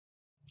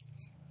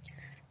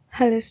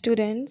Hello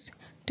students,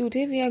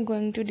 today we are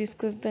going to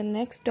discuss the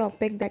next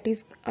topic that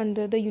is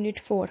under the unit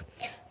 4,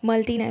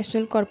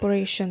 multinational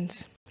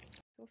corporations.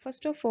 So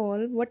first of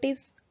all, what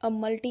is a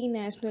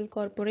multinational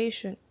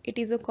corporation? It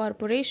is a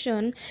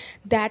corporation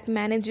that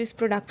manages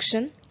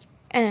production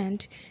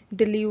and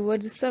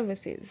delivers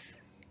services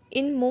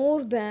in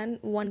more than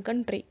one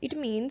country. It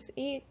means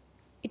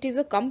it is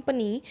a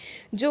company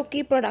जो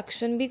कि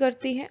production भी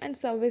करती है and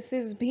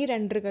services भी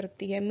render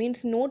करती है.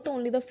 Means not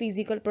only the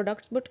physical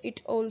products but it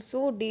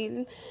also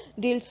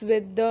deals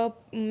with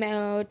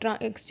the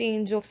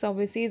exchange of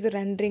services,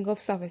 rendering of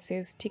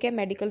services. ठीक है,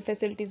 मेडिकल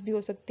फैसिलिटीज भी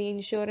हो सकती हैं,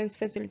 इंश्योरेंस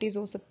फैसिलिटीज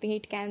हो सकती हैं,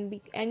 it can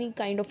be any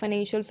kind of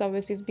financial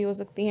services भी हो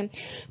सकती हैं.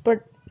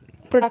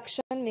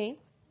 प्रोडक्शन में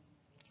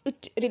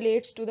it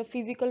relates to the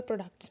physical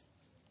products.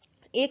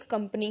 एक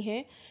कंपनी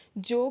है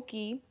जो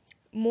कि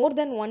more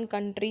than one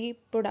country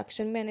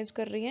production manage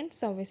कर रही है and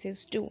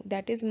services too.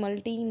 That is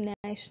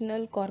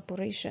multinational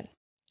corporation.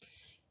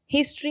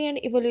 History and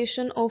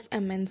evolution of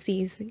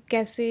MNCs,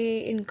 कैसे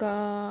इनका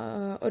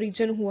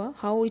ओरिजिन हुआ,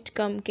 how it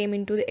came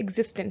into the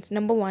existence.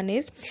 Number one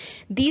is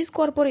these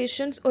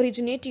corporations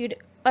originated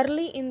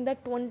early in the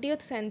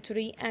 20th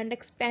century and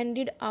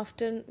expanded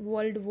after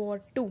World War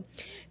II.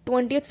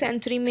 20th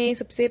century में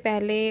सबसे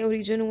पहले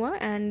origin हुआ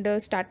and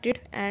started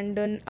and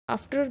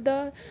after the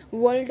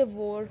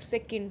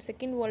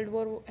second World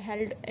War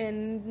held in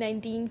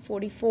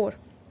 1944.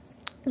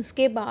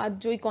 उसके बाद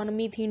जो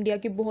economy थी India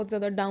की बहुत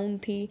ज़्यादा डाउन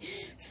थी.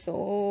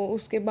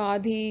 उसके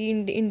बाद ही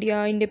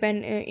India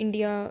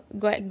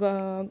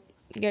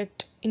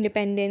gate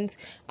independence.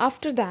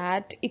 After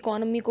that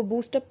economy को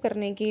बूस्टअप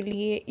करने के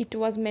लिए it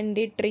was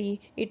mandatory,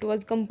 it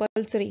was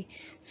compulsory.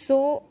 So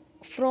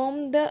from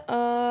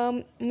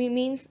the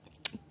means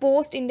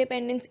post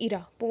independence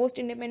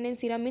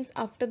era means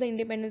after the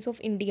independence of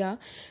India,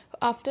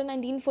 after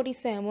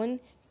 1947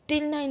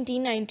 till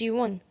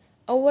 1991,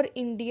 our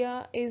India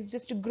is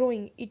just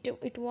growing.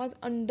 It was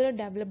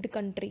underdeveloped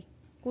country.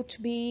 कुछ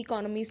भी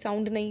economy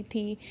sound नहीं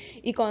थी.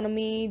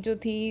 Economy जो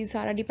थी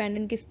सारा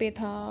dependent किस पे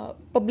था,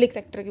 पब्लिक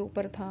सेक्टर के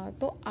ऊपर था.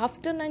 तो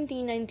after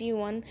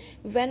 1991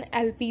 when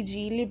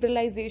LPG,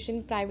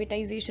 liberalisation,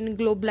 privatisation,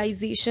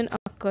 globalisation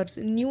occurs,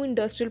 new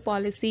industrial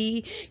policy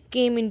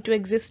came into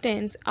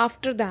existence.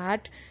 After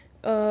that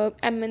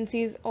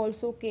MNCs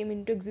also came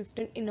into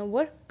existence in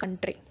our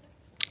country.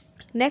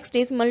 Next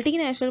is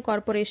multinational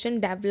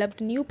corporation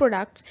developed new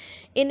products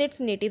in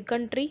its native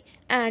country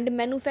and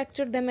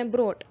manufactured them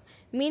abroad.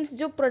 Means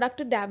जो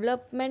product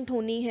development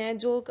होनी है,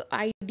 जो एक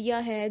idea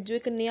है, जो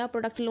एक नया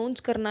product launch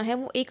करना है,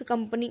 वो एक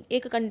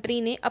कंट्री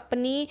ने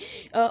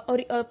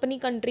अपनी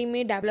कंट्री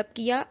में डेवलप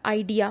किया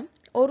आइडिया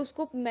और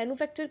उसको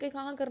मैन्युफैक्चर के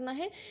कहाँ करना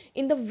है,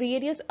 in the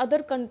various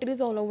other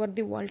countries all over the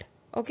world.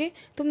 Okay,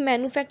 तो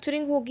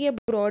मैन्युफैक्चरिंग होगी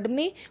अब्रॉड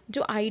में.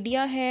 जो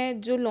आइडिया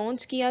है, जो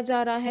लॉन्च किया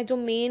जा रहा है, जो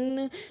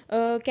मेन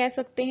कह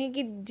सकते हैं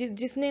कि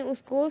जिसने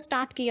उसको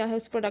स्टार्ट किया है,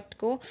 उस प्रोडक्ट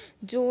को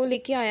जो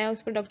लेके आया है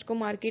उस प्रोडक्ट को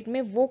मार्केट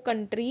में, वो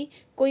कंट्री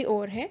कोई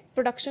और है,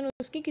 प्रोडक्शन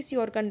उसकी किसी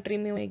और कंट्री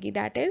में होगी.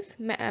 That is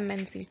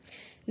MNC.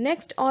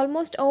 Next,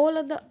 almost all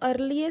of the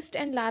earliest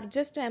and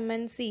largest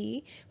MNC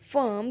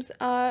firms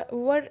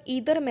were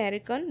either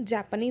American,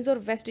 Japanese or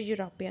West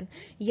European.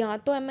 या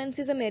तो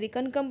MNCs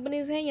अमेरिकन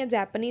कंपनीज हैं या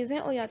जापानीज हैं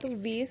और या तो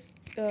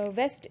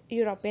वेस्ट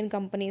यूरोपियन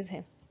कंपनीज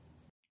हैं.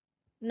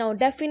 Now,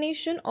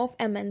 definition of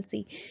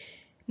MNC.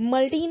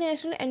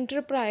 Multinational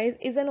enterprise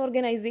is an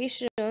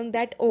organization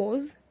that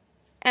owns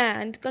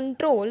and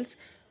controls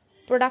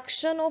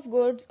production of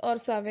goods or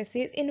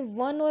services in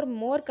one or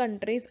more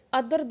countries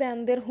other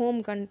than their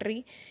home country.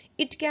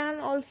 It can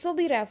also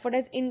be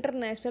referred as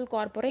international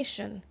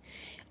corporation.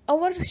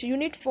 Our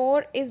unit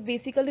 4 is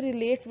basically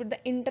related with the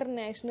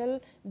international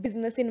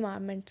business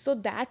environment, so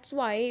that's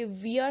why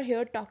we are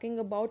here talking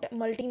about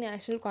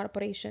multinational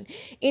corporation.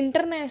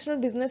 International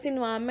business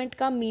environment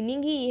का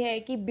meaning ही ये है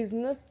कि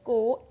business को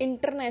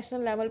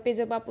international level पे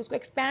जब आप उसको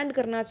expand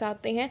करना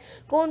चाहते हैं,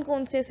 कौन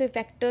कौन से ऐसे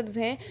factors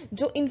हैं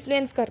जो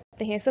influence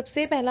करते हैं.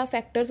 सबसे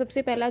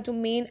पहला जो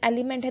main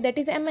element है,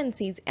 that is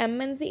MNCs.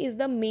 MNC is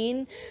the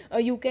main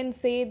you can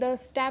say the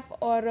step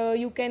or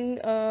you can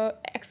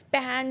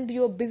expand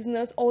your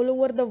business all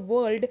over the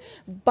world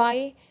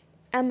by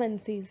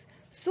MNCs.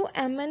 So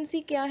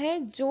MNC क्या है,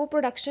 जो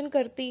प्रोडक्शन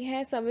करती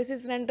है,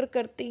 सर्विसेज रेंडर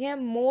करती है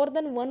more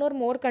than one और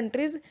मोर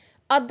countries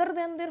other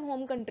than their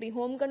home country.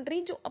 Home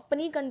country जो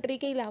अपनी कंट्री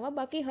के अलावा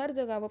बाकी हर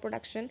जगह वो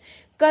प्रोडक्शन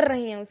कर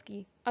रहे हैं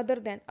उसकी, अदर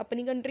देन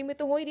अपनी कंट्री में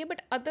तो हो ही रही है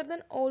बट अदर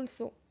देन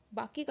ऑल्सो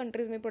बाकी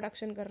कंट्रीज में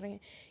प्रोडक्शन कर रहे हैं.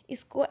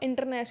 इसको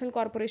इंटरनेशनल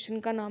कॉर्पोरेशन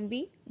का नाम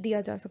भी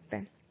दिया जा सकता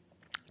है.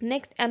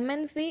 Next,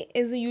 MNC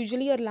is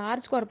usually a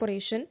large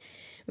corporation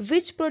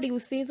which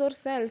produces or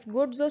sells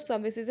goods or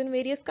services in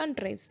various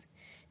countries.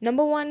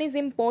 Number one is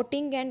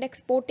importing and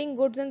exporting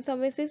goods and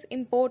services.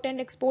 Import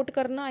and export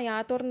करना,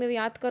 आयात और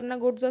निर्यात करना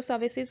goods और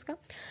services का.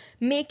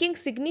 Making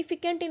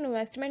significant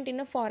investment in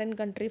a foreign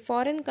country.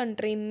 Foreign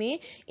country में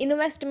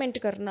investment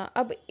करना.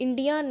 अब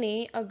इंडिया ने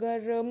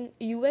अगर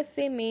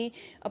USA में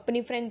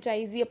अपनी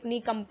फ्रेंचाइजी, अपनी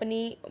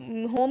company,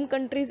 home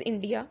countries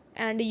India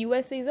and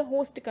USA is a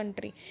host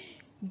country.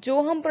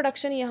 जो हम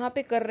प्रोडक्शन यहाँ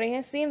पे कर रहे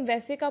हैं सेम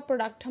वैसे का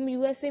प्रोडक्ट हम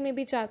यूएसए में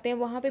भी चाहते हैं,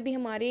 वहाँ पे भी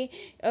हमारे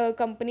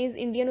कंपनीज,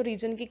 इंडियन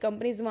ओरिजिन की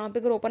कंपनीज वहाँ पे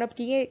अगर ओपन अप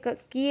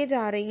किए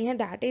जा रही हैं,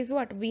 that is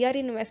what we are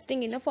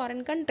investing in a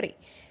foreign country.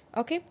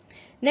 Okay.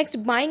 Next,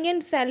 buying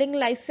and selling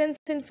licence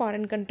in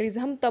foreign countries.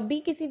 हम तभी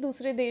किसी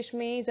दूसरे देश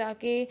में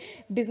जाके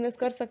बिजनेस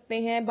कर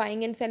सकते हैं,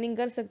 बाइंग एंड सेलिंग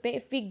कर सकते हैं,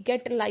 if we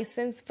get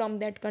licence from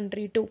that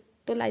country to.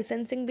 तो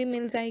लाइसेंसिंग भी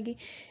मिल जाएगी.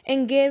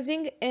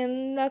 Engaging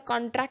in the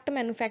contract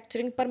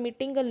manufacturing,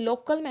 permitting a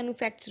local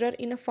manufacturer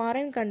in a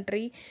foreign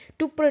country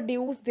to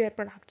produce their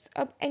products.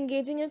 अब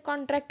एंगेजिंग इन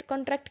कॉन्ट्रैक्ट,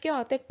 कॉन्ट्रैक्ट क्या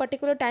होता है? एक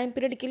पर्टिकुलर टाइम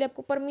पीरियड के लिए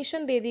आपको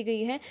परमिशन दे दी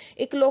गई है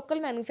एक लोकल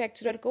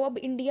मैन्युफैक्चरर को. अब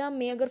इंडिया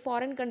में अगर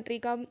फॉरेन कंट्री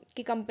का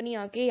की कंपनी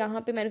आके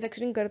यहाँ पे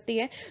मैन्युफैक्चरिंग करती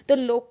है, तो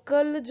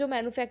लोकल जो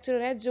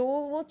मैन्युफैक्चरर है, जो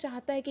वो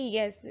चाहता है कि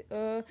यस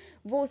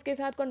वो उसके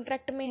साथ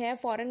कॉन्ट्रैक्ट में है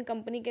फॉरेन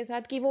कंपनी के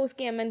साथ कि वो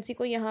उसके एमएनसी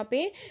को यहाँ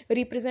पे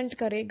रिप्रेजेंट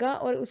करेगा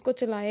और उसको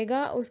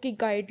चलाएगा, उसकी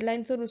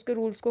गाइडलाइंस और उसके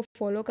रूल्स को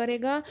फॉलो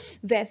करेगा,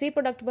 वैसे ही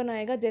प्रोडक्ट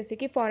बनाएगा जैसे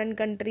कि फॉरेन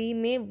कंट्री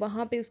में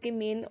वहाँ पे उसके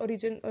मेन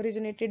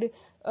ओरिजिनेटेड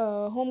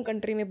होम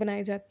कंट्री में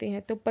बनाए जाते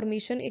हैं. तो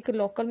परमिशन एक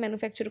लोकल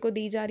मैन्युफैक्चरर को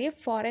दी जा रही है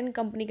फॉरेन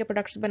कंपनी के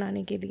प्रोडक्ट्स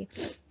बनाने के लिए.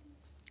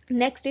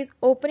 Next is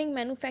opening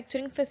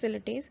manufacturing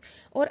facilities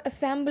और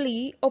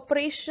assembly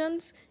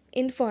operations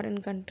in foreign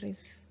countries.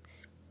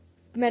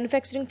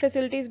 Manufacturing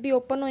facilities भी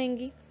ओपन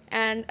होंगी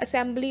एंड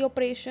असेंबली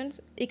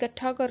ऑपरेशंस,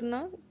 इकट्ठा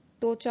करना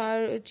दो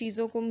चार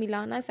चीज़ों को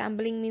मिलाना.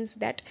 Assembling means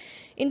that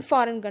in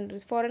foreign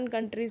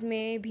countries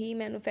में भी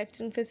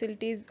मैन्युफैक्चरिंग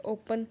फैसिलिटीज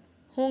ओपन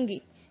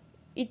होंगी.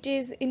 It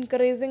is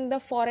encouraging the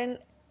foreign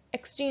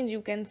exchange,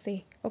 you can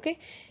say. Okay.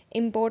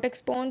 Import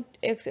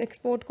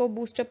export को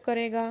बूस्टअप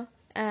करेगा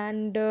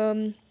एंड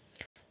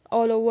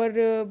ऑल ओवर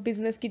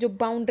बिजनेस की जो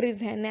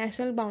बाउंड्रीज है,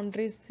 नेशनल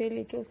बाउंड्रीज से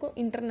लेके उसको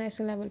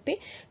इंटरनेशनल लेवल पे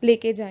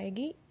लेके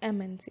जाएगी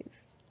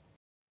MNCs.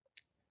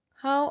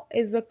 How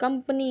is a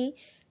company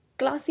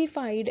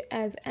classified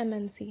as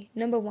MNC?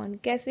 Number 1,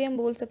 कैसे हम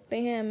बोल सकते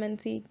हैं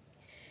एमएनसी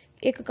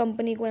एक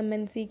कंपनी को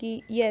एमएनसी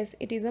की? Yes,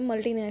 it is a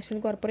multinational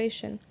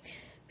corporation.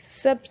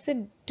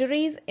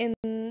 Subsidiaries in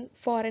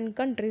foreign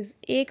countries,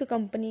 एक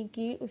कंपनी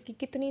की उसकी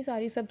कितनी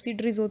सारी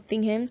सब्सिडरीज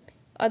होती हैं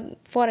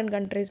फॉरेन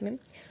कंट्रीज में.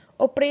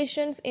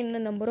 Operations in a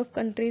number of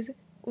countries,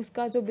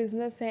 उसका जो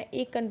बिजनेस है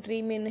एक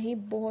कंट्री में नहीं,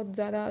 बहुत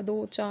ज़्यादा,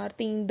 2 4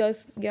 3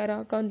 10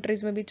 11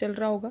 कंट्रीज में भी चल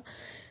रहा होगा.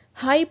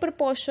 High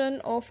proportion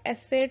of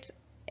assets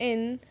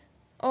in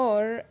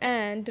और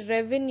and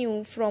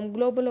revenue from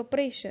global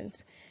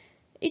operations.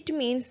 It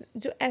means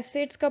जो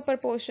एसेट्स का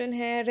प्रपोर्शन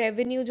है,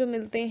 रेवेन्यू जो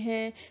मिलते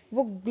हैं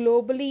वो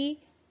ग्लोबल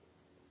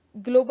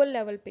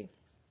लेवल पे.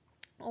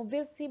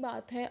 ऑब्वियस सी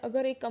बात है,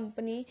 अगर एक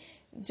कंपनी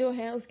जो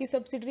है उसकी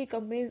subsidiary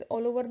companies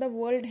all over the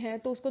world हैं,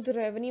 तो उसको जो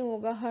रेवेन्यू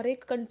होगा हर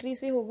एक कंट्री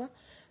से होगा.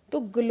 तो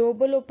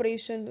ग्लोबल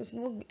ऑपरेशन,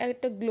 वो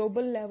एट अ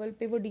ग्लोबल लेवल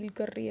पे वो डील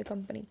कर रही है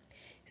company.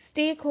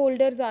 Stake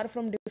holders are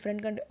from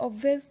different country.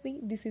 Obviously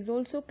this is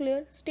also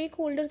clear. Stake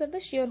holders are the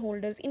share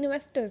holders,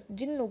 investors,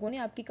 जिन लोगों ने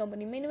आपकी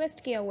कंपनी में इन्वेस्ट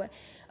किया हुआ है.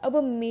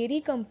 अब मेरी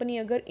कंपनी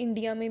अगर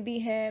इंडिया में भी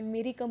है,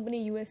 मेरी कंपनी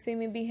यूएसए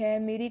में भी है,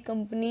 मेरी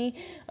कंपनी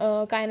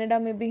कनाडा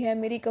में भी है,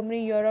 मेरी कंपनी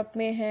यूरोप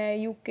में है,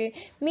 UK,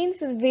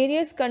 means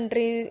various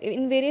countries,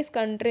 in various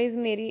countries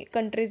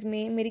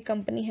में मेरी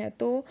कंपनी है,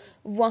 तो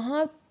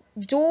वहाँ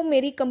जो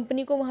मेरी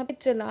कंपनी को वहाँ पे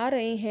चला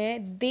रहे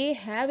हैं, they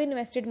have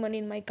invested money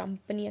in my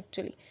company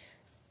actually.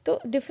 तो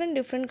डिफरेंट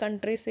डिफरेंट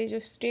कंट्रीज से जो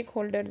स्टेक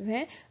होल्डर्स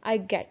हैं, I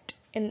get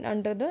in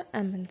under the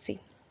MNC.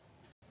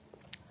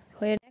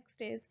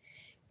 Next is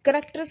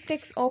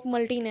characteristics of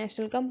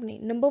multinational company.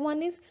 Number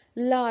 1 is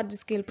large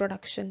scale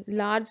production.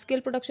 Large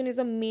scale production is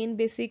a main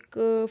basic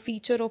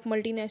feature of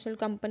multinational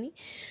company.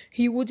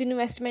 Huge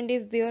investment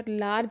is there,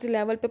 large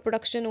level पे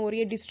production हो रही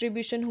है,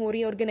 distribution हो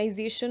रही है,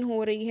 organization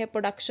हो रही है,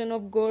 production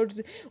of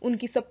goods,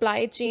 उनकी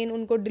supply chain,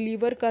 उनको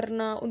deliver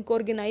करना, उनको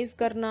organize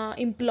करना,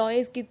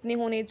 employees कितने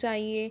होने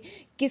चाहिए,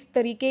 किस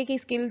तरीके की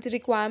स्किल्स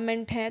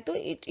रिक्वायरमेंट है. तो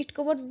it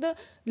covers the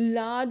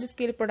large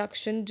scale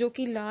production, जो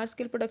कि लार्ज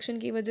स्केल प्रोडक्शन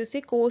की वजह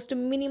से कॉस्ट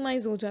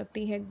मिनिमाइज हो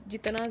जाती है.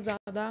 जितना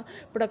ज़्यादा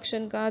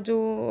प्रोडक्शन का जो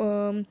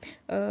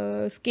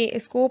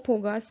स्कोप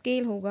होगा,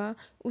 स्केल होगा,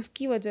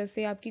 उसकी वजह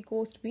से आपकी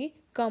कॉस्ट भी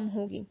कम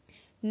होगी.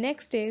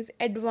 Next is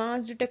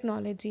advanced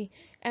technology.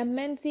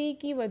 MNC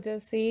की वजह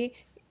से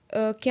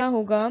क्या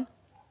होगा,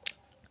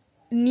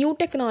 new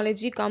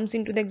technology comes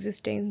into the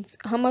existence.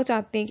 हम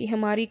चाहते हैं कि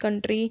हमारी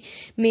कंट्री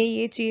में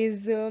ये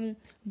चीज़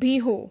भी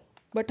हो,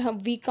 बट हम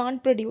we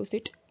can't produce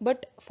it.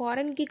 But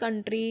foreign की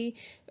कंट्री,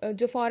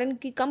 जो फॉरेन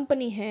की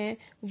कंपनी है,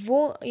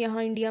 वो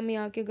यहाँ इंडिया में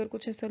आके अगर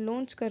कुछ ऐसा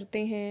लॉन्च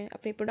करते हैं,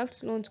 अपने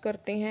प्रोडक्ट्स लॉन्च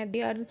करते हैं,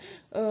 they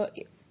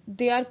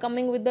are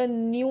coming with the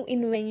new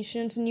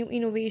inventions, new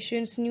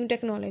innovations, new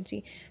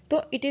technology.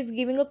 तो it is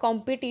giving a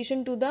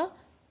competition to the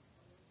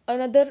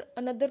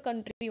another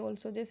country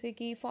also, जैसे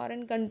कि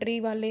फॉरेन कंट्री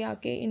वाले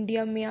आके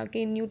इंडिया में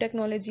आके न्यू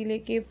टेक्नोलॉजी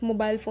लेके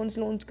मोबाइल फोन्स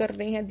लॉन्च कर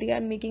रहे हैं. They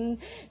are making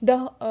the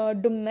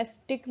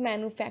domestic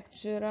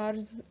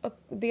manufacturers,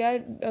 they are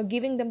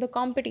giving them the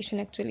competition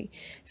actually.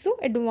 So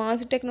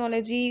advance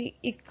technology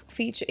एक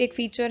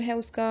फीचर है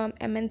उसका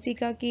एमएनसी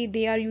का कि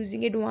they are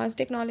using advance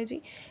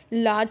technology.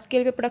 Large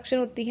scale पे प्रोडक्शन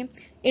होती है,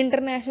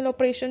 इंटरनेशनल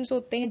ऑपरेशंस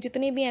होते हैं.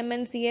 जितने भी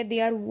एमएनसी है they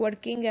are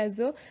working as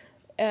a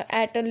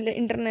eight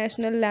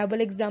international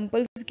level.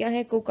 Examples क्या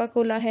है? कोका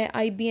कोला है,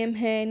 आईबीएम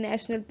है,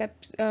 नेशनल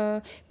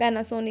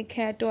पैनासोनिक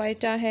है,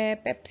 टोयोटा है,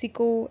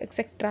 PepsiCo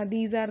etcetera.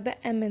 These are the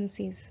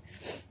MNCs.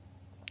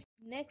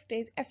 Next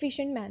is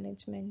efficient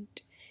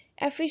management.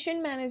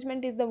 Efficient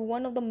management is the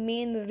one of the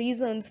main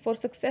reasons for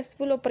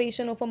successful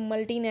operation of a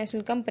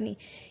multinational company.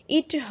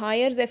 It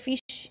hires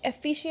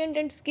efficient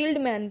and skilled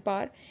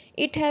manpower.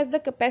 It has the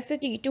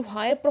capacity to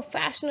hire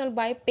professional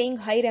by paying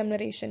high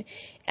remuneration.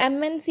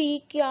 MNC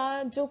का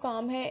जो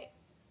काम है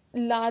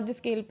large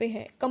scale पे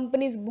है,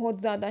 companies बहुत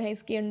ज़्यादा है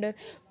इसके अंडर.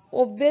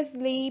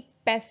 ऑब्वियसली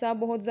पैसा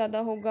बहुत ज़्यादा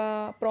होगा,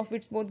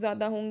 प्रॉफिट्स बहुत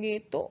ज़्यादा होंगे,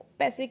 तो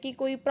पैसे की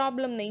कोई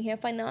प्रॉब्लम नहीं है,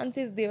 फाइनेंस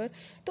इज देयर.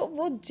 तो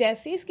वो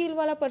जैसी स्किल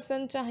वाला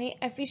पर्सन चाहे,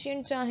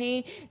 एफिशिएंट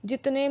चाहे,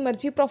 जितने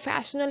मर्जी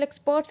प्रोफेशनल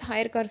एक्सपर्ट्स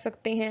हायर कर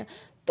सकते हैं.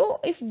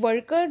 तो if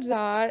workers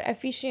are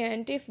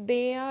efficient, if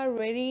they are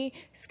very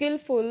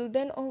skilful,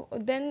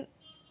 then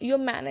your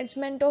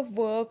management of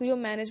work,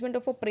 your management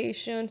of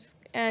operations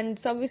and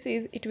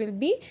services, it will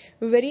be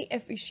very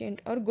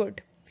efficient or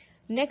good.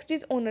 Next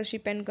is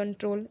ownership and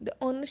control. The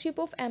ownership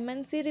of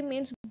MNC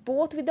remains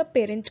both with the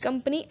parent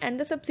company and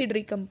the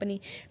subsidiary company.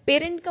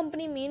 Parent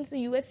company means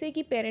USA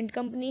की parent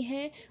company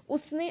है,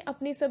 उसने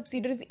अपनी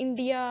subsidiaries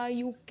India,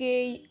 UK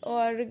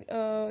और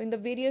in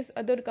the various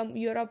other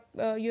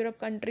Europe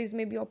countries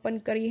में भी open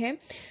करी है.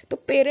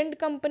 तो parent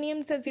company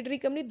and subsidiary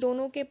company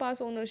दोनों के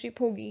पास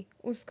ownership होगी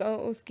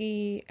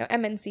उसकी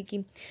MNC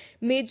की.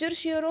 Major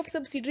share of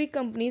subsidiary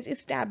companies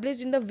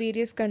established in the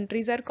various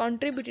countries are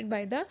contributed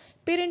by the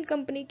parent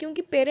company,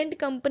 क्योंकि parent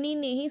company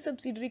ने ही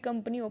subsidiary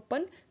company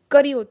open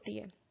करी होती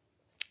है.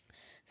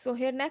 So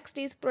here next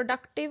is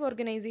productive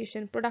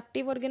organization.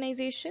 Productive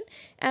organization,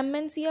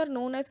 MNC are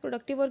known as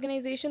productive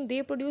organization.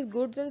 They produce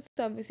goods and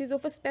services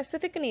of a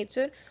specific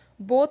nature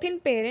both in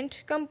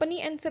parent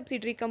company and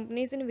subsidiary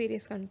companies in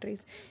various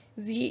countries.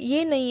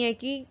 ये नहीं है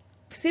कि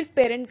सिर्फ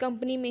parent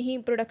company में ही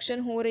production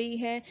हो रही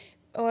है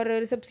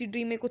और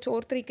सब्सिडरी में कुछ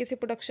और तरीके से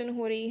प्रोडक्शन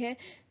हो रही है.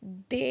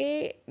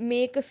 They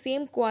make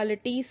same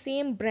quality,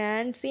 same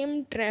brand,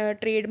 same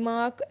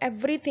trademark,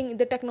 everything.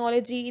 The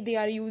technology they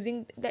are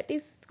using that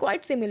is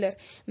quite similar.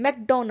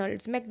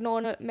 McDonald's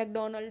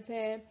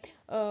है,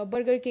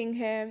 बर्गर किंग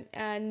है,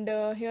 and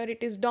here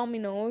it is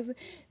Domino's.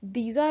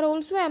 These are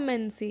also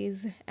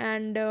MNCs.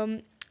 And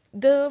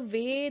the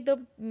way the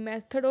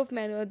method of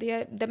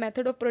the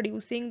method of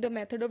producing, the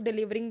method of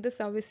delivering the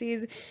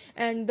services,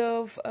 and the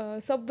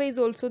Subway is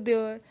also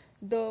there.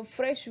 The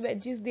fresh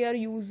veggies they are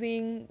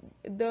using,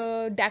 the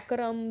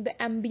decorum, the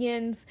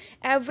ambience,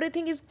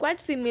 everything is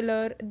quite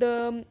similar.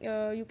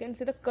 You can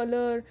say the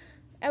color,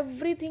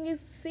 everything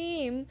is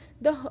same.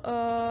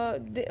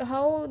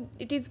 How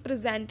it is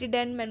presented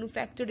and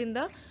manufactured in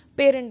the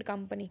parent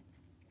company.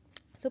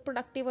 So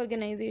productive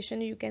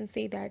organization, you can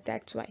say that.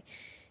 That's why.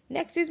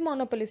 Next is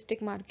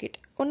monopolistic market.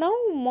 Now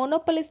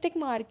monopolistic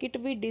market,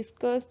 we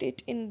discussed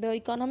it in the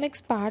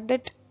economics part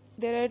that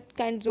there are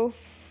kinds of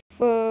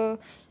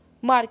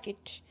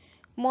market.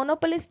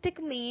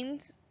 Monopolistic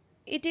means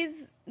it is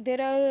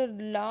there are a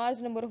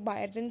large number of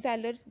buyers and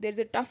sellers. There is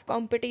a tough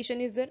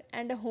competition is there,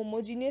 and a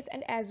homogeneous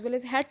and as well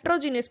as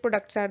heterogeneous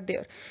products are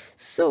there.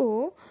 So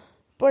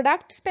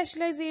product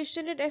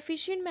specialization and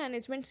efficient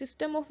management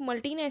system of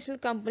multinational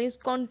companies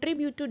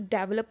contribute to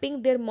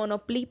developing their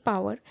monopoly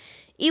power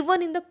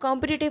even in the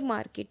competitive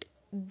market.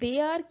 They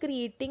are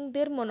creating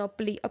their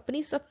monopoly,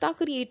 अपनी सत्ता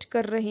create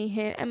कर रहे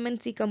हैं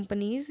MNC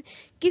companies.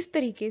 किस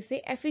तरीके से?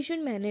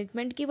 Efficient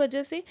management की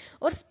वजह से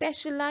और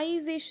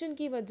स्पेशलाइजेशन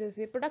की वजह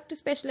से. प्रोडक्ट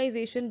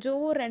स्पेशलाइजेशन जो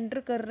वो रेंडर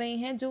कर रहे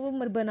हैं, जो वो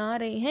बना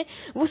रहे हैं,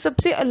 वो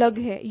सबसे अलग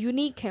है,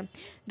 यूनिक है.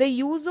 The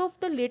use of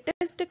the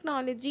latest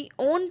technology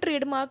on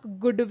trademark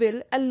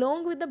goodwill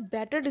along with the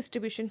better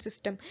distribution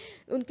system.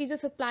 उनकी जो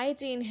सप्लाई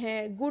चेन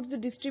है, गुड्स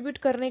डिस्ट्रीब्यूट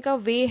करने का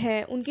वे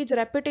है, उनकी जो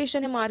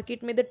रेपुटेशन है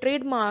मार्केट में, the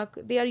trademark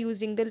they are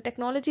using, the technology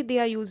they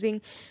are using,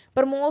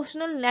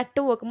 promotional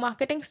network,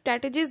 marketing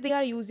strategies they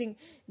are using,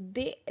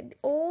 they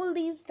all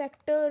these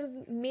factors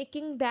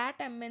making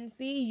that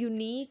MNC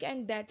unique,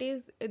 and that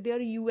is their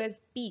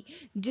USP,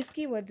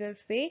 जिसकी वजह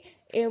से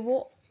वो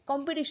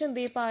competition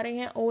दे पा रहे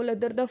हैं all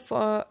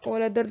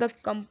other the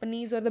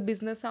companies or the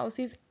business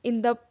houses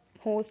in the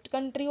host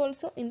country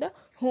also, in the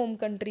home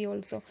country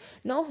also.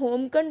 Now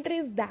home country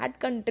is that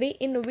country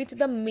in which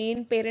the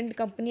main parent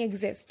company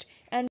exists,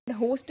 and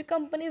host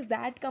company is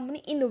that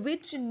company in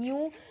which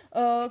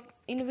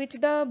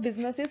the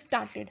business is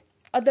started.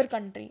 Other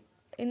country,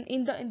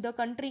 in the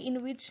country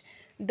in which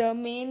the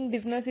main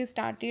business is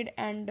started,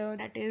 and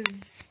that is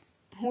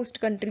host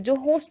country, जो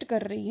host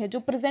कर रही है, जो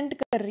present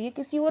कर रही है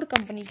किसी और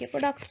कंपनी के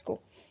प्रोडक्ट्स को.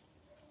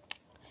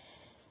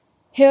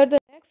 Here the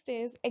next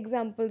is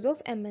examples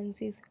of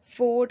MNCs.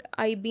 Ford,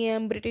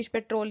 IBM, British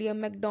Petroleum,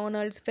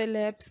 McDonald's,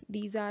 Philips.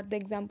 These are the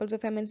examples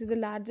of MNCs. The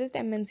largest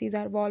MNCs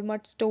are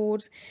Walmart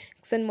stores,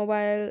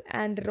 ExxonMobil,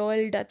 and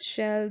Royal Dutch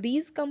Shell.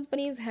 These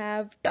companies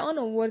have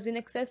turnovers in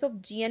excess of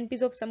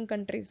GNPs of some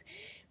countries.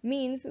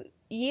 Means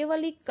ये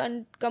वाली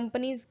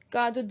companies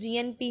का जो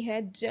GNP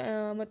है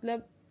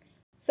मतलब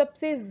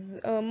सबसे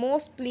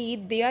mostly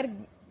they are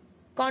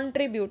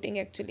contributing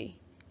actually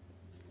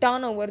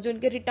turnover जो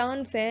इनके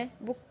returns हैं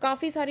वो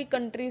काफ़ी सारी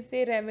कंट्रीज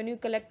से रेवेन्यू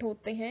कलेक्ट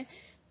होते हैं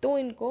तो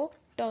इनको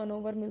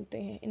टर्नओवर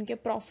मिलते हैं इनके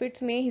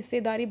प्रॉफिट्स में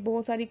हिस्सेदारी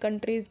बहुत सारी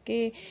कंट्रीज के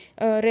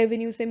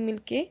रेवेन्यू से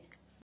मिलके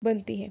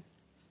बनती है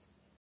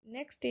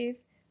next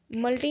is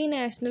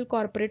multinational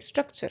corporate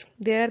structure.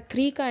 There are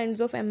three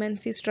kinds of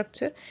MNC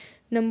structure.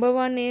 Number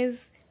one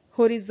is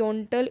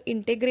horizontal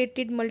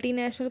integrated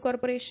multinational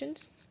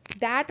corporations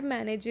that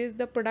manages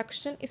the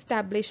production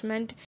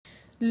establishment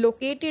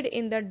located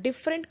in the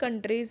different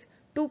countries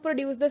to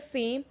produce the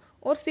same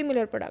or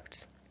similar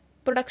products.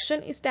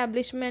 Production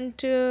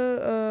establishment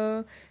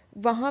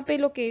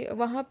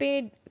वहाँ पे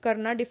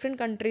करना different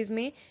countries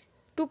में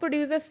to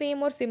produce the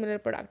same or similar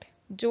product.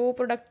 जो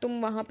product तुम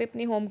वहां पे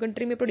अपनी home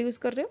country में प्रोड्यूस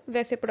कर रहे हो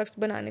वैसे प्रोडक्ट्स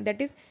बनाने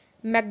that is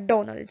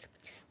McDonald's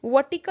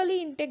vertically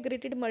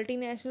integrated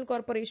multinational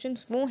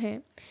corporations वो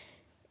हैं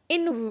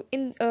इन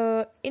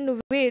इन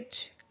विच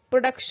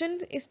production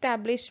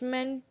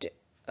establishment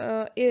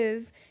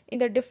is in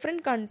the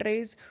different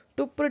countries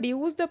to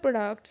produce the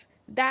products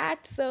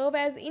that serve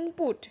as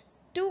input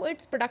to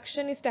its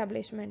production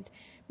establishment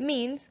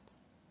means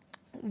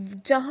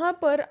जहां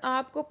पर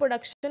आपको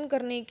प्रोडक्शन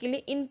करने के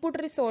लिए इनपुट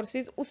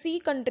रिसोर्सेज उसी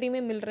कंट्री में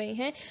मिल रहे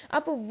हैं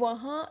आप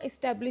वहां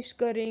इस्टेब्लिश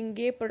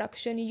करेंगे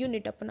प्रोडक्शन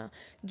यूनिट अपना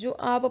जो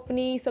आप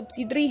अपनी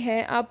सब्सिडरी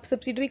है आप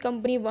सब्सिडरी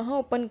कंपनी वहां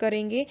ओपन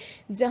करेंगे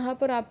जहां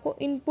पर आपको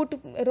इनपुट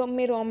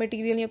में रॉ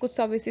मटेरियल या कुछ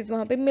सर्विसेज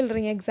वहां पे मिल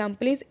रही हैं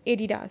example is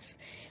Adidas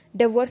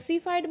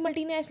diversified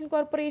multinational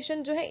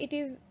corporation जो है it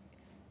is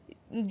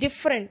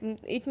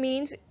different it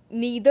means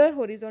neither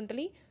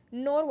horizontally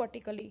nor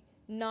vertically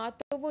ना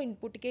तो वो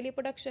इनपुट के लिए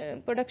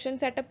प्रोडक्शन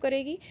सेटअप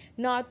करेगी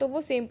ना तो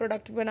वो सेम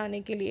प्रोडक्ट बनाने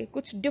के लिए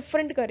कुछ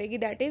डिफरेंट करेगी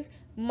that is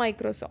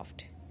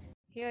Microsoft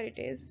here it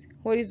is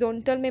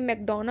horizontal में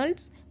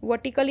मैकडोनल्ड्स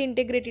वर्टिकली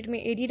इंटीग्रेटेड में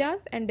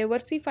एडिडास एंड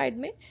डाइवर्सिफाइड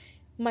में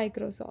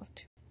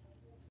Microsoft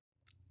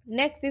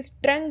Next is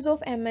trends of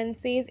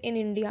MNCs in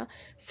India.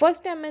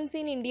 First MNC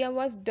in India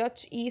was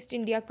Dutch East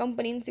India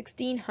Company in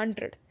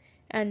 1600.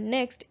 And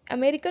next,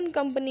 American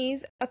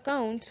companies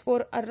accounts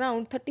for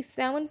around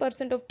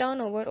 37% of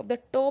turnover of the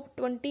top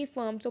 20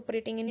 firms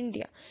operating in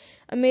India.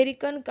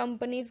 American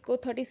companies को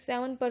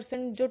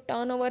 37% जो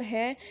turnover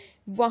है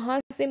वहाँ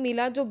से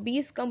मिला जो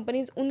 20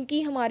 companies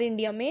उनकी हमारे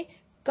India में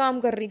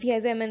काम कर रही थी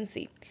as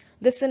MNC.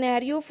 The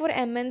scenario for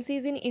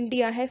MNCs in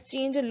India has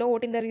changed a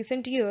lot in the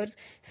recent years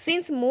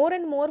since more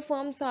and more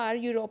firms are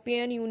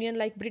European Union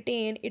like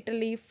Britain,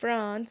 Italy,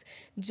 France,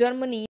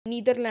 Germany,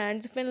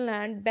 Netherlands,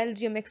 Finland,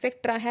 Belgium,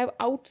 etc. have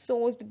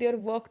outsourced their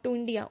work to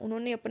India.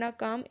 उन्होंने अपना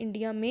काम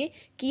India में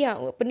किया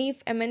अपनी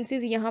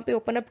MNCs यहाँ पे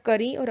open up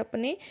करी और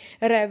अपने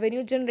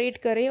रेवेन्यू जनरेट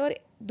करे और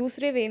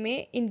दूसरे वे में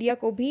इंडिया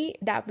को भी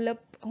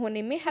डेवलप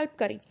होने में हेल्प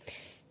करी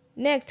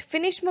Next,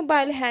 Finnish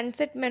mobile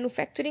handset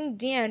manufacturing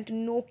giant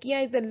Nokia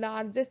is the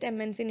largest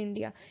MNC in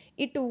India.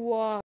 It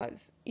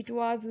was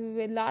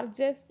the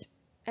largest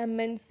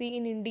MNC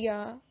in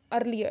India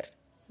earlier,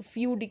 a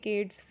few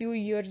decades, few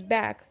years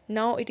back.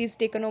 Now it is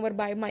taken over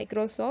by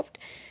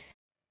Microsoft.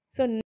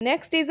 So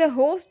next is a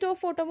host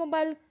of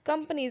automobile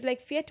companies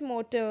like Fiat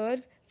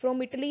Motors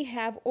from Italy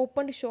have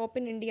opened shop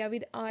in India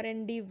with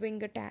R&D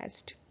wing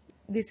attached.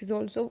 This is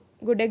also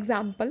good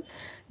example.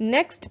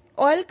 Next,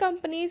 oil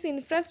companies,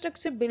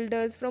 infrastructure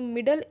builders from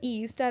Middle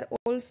East are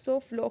also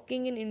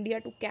flocking in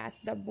India to catch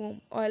the boom.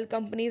 Oil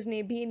companies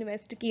ने भी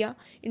invest किया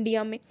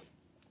India में.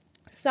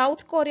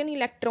 South Korean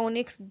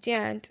electronics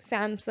giant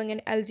Samsung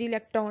and LG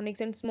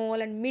Electronics and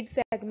small and mid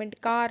segment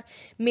car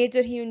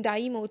major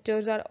Hyundai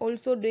Motors are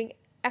also doing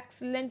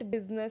excellent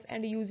business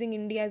and using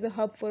India as a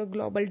hub for a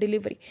global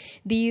delivery.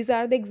 These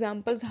are the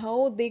examples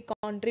how they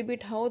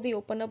contribute, how they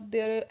open up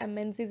their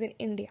MNCs in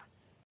India.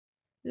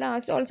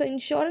 Last, also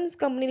insurance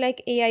company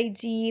like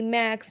AIG,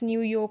 Max, New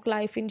York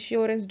Life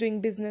Insurance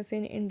doing business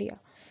in India.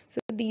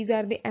 So these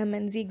are the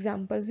MNC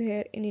examples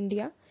here in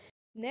India.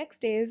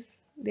 Next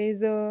is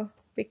there's a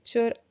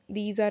picture.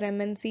 These are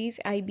MNCs: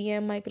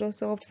 IBM,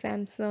 Microsoft,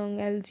 Samsung,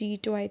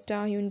 LG,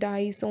 Toyota,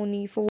 Hyundai,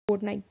 Sony,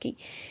 Ford, Nike.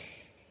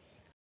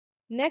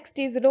 Next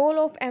is role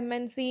of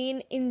MNC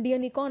in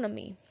Indian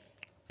economy.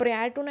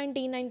 Prior to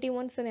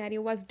 1991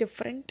 scenario was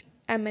different.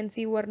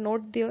 MNC were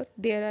not there.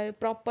 Their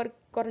proper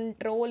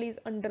control is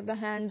under the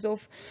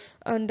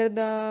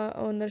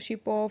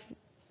ownership of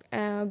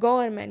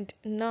government.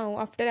 Now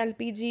after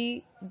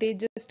LPG they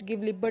just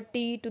give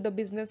liberty to the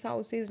business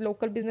houses,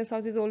 local business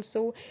houses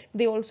also.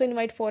 They also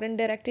invite foreign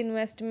direct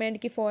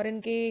investment कि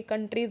foreign के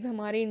countries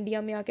हमारे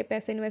India में आके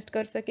पैसे invest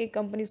कर सके,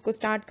 companies को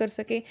start कर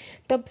सके.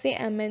 तब से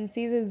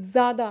MNC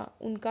ज़्यादा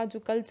उनका जो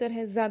कल्चर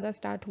है ज़्यादा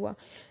स्टार्ट हुआ.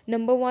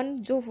 नंबर वन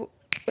जो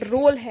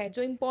रोल है,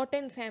 जो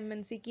इम्पोर्टेंस है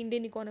एमएनसी की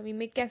इंडियन इकोनॉमी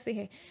में कैसे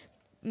है.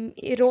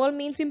 Role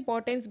means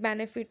importance,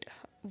 benefit,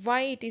 why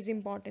it is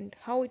important,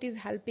 how it is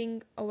helping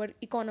our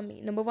economy.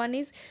 Number one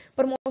is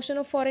promotion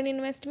of foreign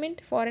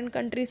investment. Foreign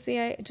country से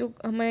जो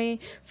हमें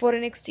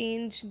फॉरेन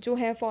एक्सचेंज जो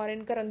है,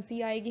 फॉरेन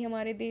करेंसी आएगी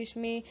हमारे देश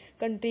में,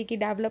 कंट्री की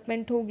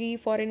डेवलपमेंट होगी,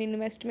 फॉरेन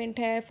इन्वेस्टमेंट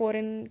है,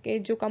 फॉरेन के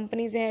जो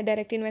कंपनीज हैं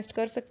डायरेक्ट इन्वेस्ट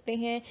कर सकते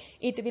हैं.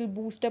 It will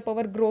boost up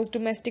our gross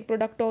domestic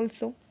product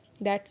also.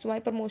 That's why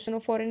promotion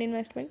of foreign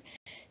investment.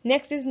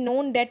 Next is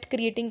non debt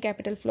creating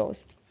capital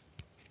flows.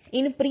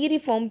 In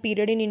pre-reform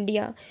period in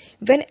India,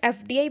 when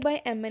FDI by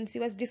MNC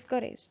was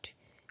discouraged,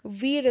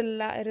 we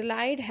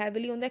relied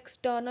heavily on the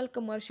external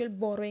commercial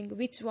borrowing,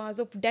 which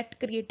was of debt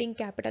creating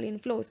capital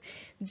inflows.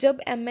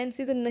 जब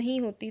MNCs नहीं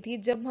होती थी,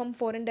 जब हम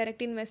foreign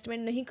direct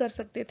investment नहीं कर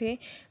सकते थे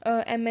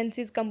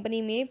MNCs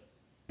कंपनी में,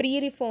 प्री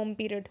रिफॉर्म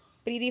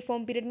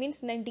पीरियड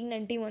मीन्स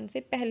 1991 से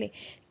पहले,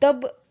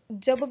 तब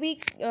जब भी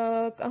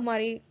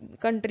हमारी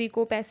कंट्री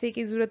को पैसे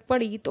की जरूरत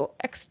पड़ी तो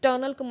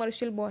एक्सटर्नल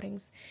कमर्शियल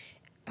बोरिंग्स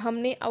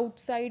हमने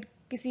आउटसाइड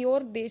किसी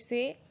और देश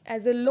से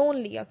एज अ लोन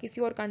लिया,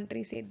 किसी और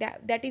कंट्री से.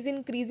 That is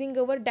increasing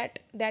our date,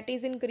 that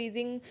is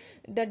increasing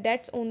the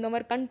dates on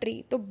our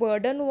country. तो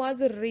burden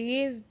was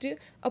raised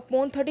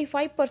upon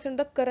 35%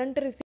 the current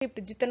receipt.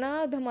 जितना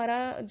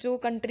हमारा जो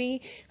कंट्री,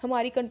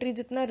 हमारी कंट्री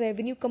जितना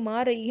रेवेन्यू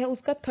कमा रही है,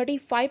 उसका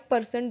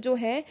 35% जो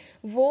है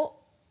वो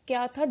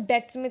क्या था,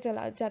 डेट्स में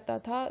चला जाता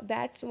था.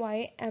 दैट्स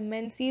वाई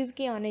एमएनसीज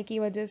के आने की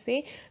वजह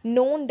से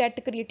non debt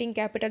creating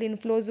capital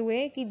inflows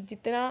हुए, कि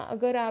जितना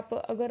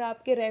अगर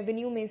आपके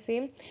रेवेन्यू में से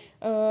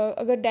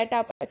अगर डेट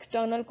आप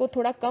एक्सटर्नल को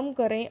थोड़ा कम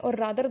करें और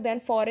रादर देन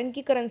फॉरेन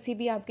की करेंसी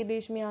भी आपके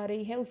देश में आ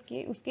रही है,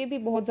 उसके भी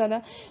बहुत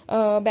ज़्यादा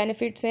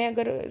बेनिफिट्स हैं.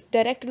 अगर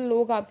डायरेक्ट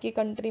लोग आपकी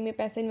कंट्री में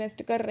पैसे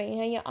इन्वेस्ट कर रहे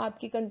हैं या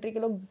आपकी कंट्री के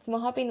लोग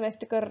वहाँ पे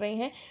इन्वेस्ट कर रहे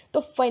हैं, तो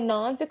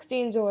फाइनेंस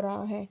एक्सचेंज हो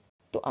रहा है,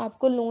 तो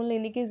आपको लोन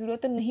लेने की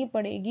जरूरत नहीं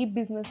पड़ेगी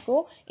बिजनेस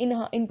को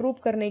इम्प्रूव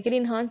करने के लिए,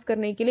 इन्हांस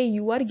करने के लिए.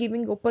 You are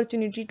giving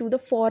opportunity to the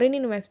foreign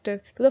investor,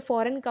 to the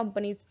foreign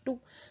companies to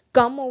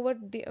come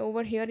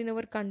over here in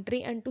our country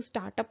and to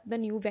start up the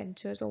new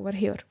ventures over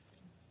here.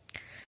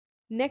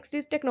 Next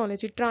is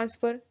technology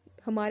transfer.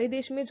 हमारे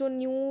देश में जो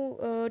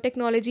new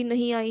technology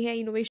नहीं आई है,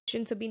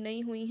 innovation अभी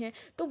नहीं हुई हैं,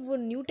 तो वो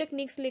न्यू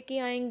टेक्निक्स लेके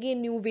आएंगे,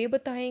 न्यू वे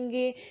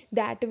बताएंगे.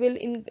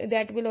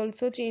 That will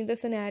also change the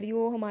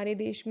scenario. हमारे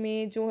देश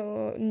में जो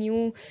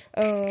न्यू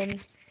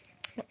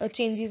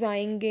चेंजेस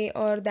आएंगे,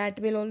 और that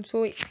will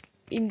also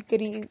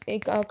increase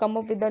come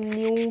up with a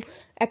new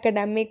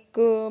academic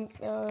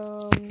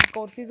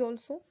courses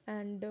also,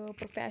 and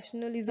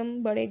professionalism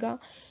बढ़ेगा.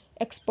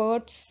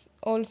 experts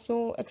also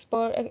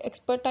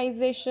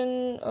expertization,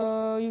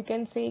 you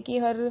can say कि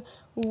हर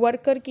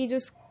वर्कर की जो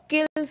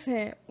स्किल्स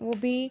हैं वो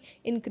भी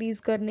इंक्रीज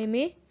करने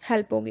में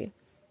हेल्प होगी.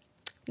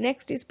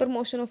 Next is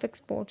promotion of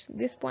exports.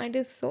 This point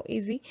is so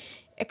easy.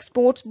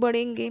 Exports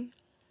बढ़ेंगे.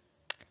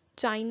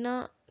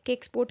 चाइना के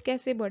एक्सपोर्ट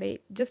कैसे बढ़े?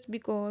 जस्ट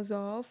बिकॉज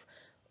ऑफ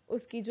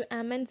उसकी जो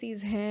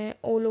एमएनसीज हैं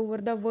ऑल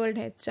ओवर द वर्ल्ड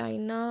है.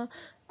 चाइना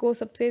को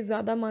सबसे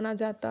ज़्यादा माना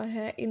जाता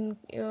है in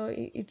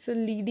its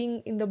leading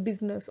in the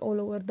business all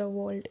over the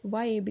world.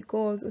 Y?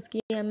 Because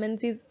उसकी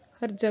एमएनसीज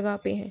हर जगह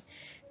पे हैं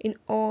in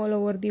all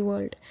over the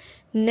world.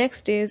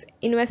 Next is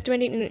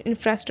investment in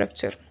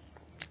infrastructure.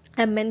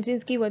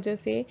 MNCs की वजह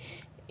से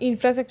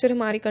इंफ्रास्ट्रक्चर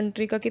हमारी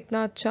कंट्री का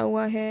कितना अच्छा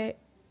हुआ है.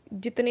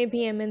 जितने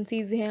भी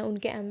एमएनसीज हैं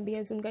उनके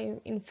एमबीएस, उनका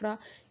infra,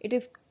 it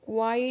is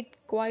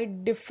quite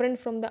different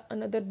from the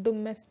another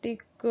domestic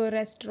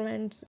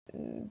restaurants,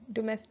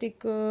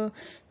 domestic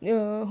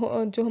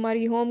जो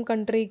हमारी होम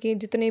कंट्री के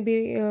जितने भी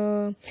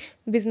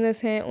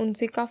बिजनेस हैं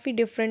उनसे काफ़ी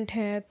डिफरेंट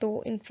है.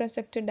 तो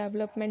इंफ्रास्ट्रक्चर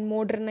डेवलपमेंट,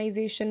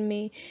 मॉडर्नाइजेशन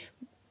में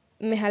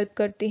हेल्प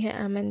करती हैं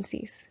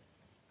MNCs.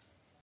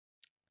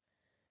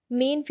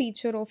 Main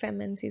feature of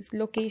MNCs: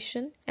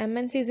 location.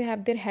 MNCs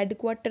have their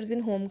headquarters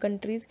in home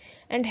countries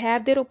and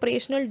have their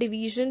operational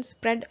divisions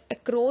spread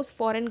across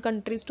foreign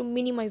countries to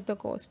minimize the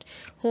cost.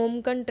 Home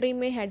country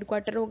में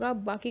headquarter होगा,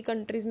 बाकी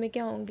countries में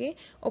क्या होंगे?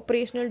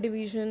 Operational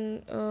division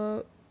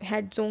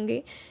heads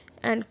होंगे.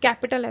 And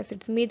capital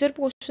assets. Major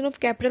portion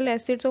of capital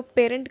assets of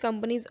parent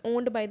company is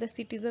owned by the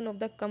citizen of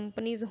the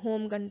company's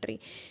home country.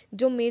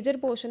 जो major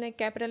portion है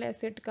capital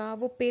asset का,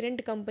 वो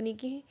parent company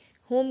की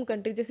home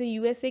country, जैसे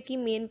USA की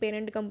main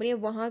parent company है,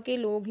 वहाँ के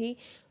लोग ही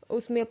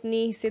उसमें अपनी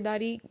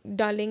हिस्सेदारी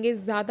डालेंगे,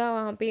 ज़्यादा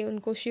वहाँ पे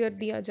उनको शेयर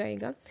दिया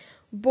जाएगा.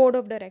 Board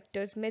of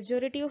directors.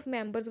 Majority of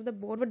members of the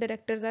board of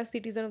directors are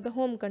citizen of the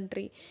home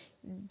country.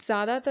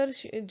 ज़्यादातर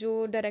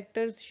जो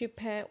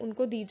डायरेक्टरशिप है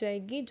उनको दी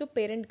जाएगी जो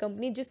पेरेंट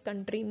कंपनी जिस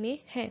कंट्री में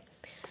है.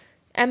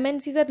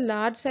 MNCs are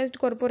large sized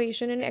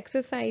corporation and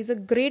exercise a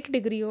great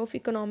degree of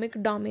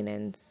economic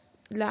dominance.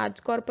 Large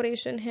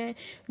corporation हैं,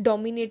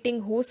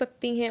 डोमिनेटिंग हो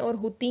सकती हैं और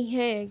होती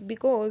हैं,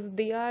 because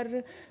they are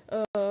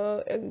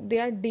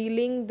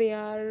dealing, they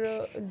are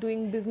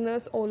doing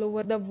business all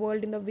over the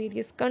world in the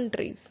various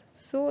countries.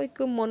 सो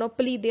एक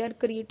monopoly, they are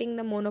creating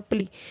the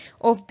monopoly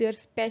of their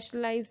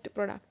specialised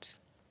products.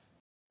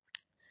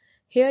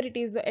 Here it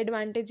is the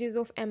advantages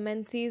of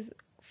MNCs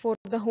for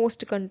the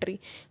host country.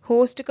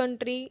 Host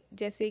country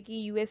जैसे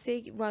कि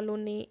USA वालों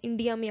ने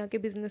India में आके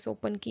business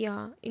open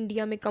किया,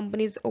 India में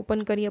companies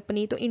open करी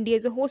अपनी, तो India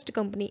is a host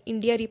company,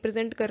 India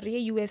represent कर रही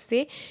है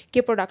यूएसए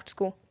के प्रोडक्ट्स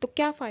को। तो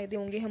क्या फ़ायदे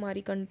होंगे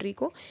हमारी कंट्री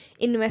को?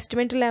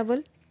 Investment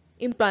level,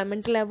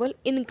 employment level,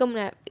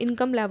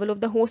 income level of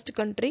the host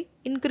country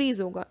increase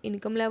होगा,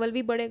 इनकम लेवल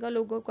भी बढ़ेगा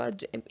लोगों का,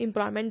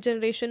 एम्प्लॉयमेंट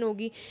जनरेशन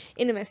होगी,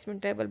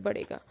 इन्वेस्टमेंट लेवल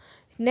बढ़ेगा।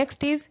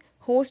 Next is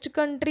host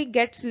country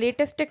gets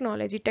latest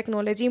technology,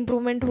 technology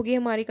improvement होगी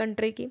हमारी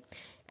कंट्री की।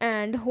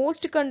 And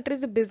host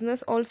countries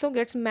business also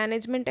gets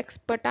management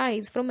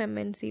expertise from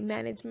MNC,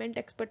 management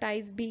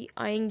expertise भी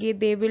आएंगे,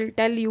 they will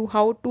tell you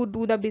how to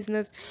do the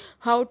business,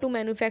 how to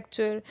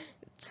manufacture,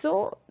 so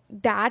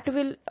that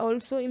will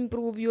also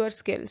improve your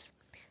skills.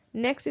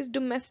 Next is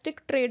domestic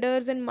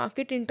traders and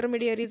market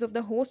intermediaries of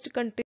the host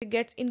country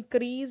gets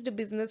increased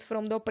business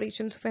from the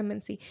operations of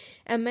MNC.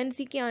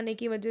 MNC के आने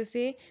की वजह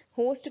से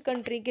host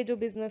country के जो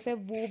business है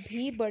वो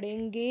भी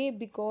बढ़ेंगे,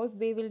 because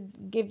they will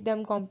give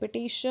them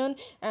competition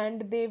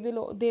and they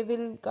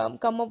will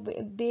come up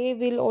they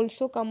will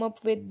also come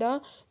up with the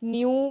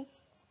new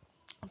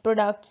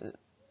products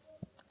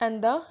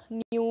and the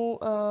new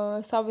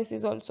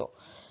services also.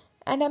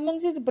 And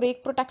MNCs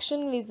break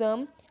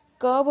protectionism,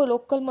 curb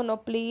local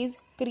monopolies,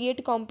 create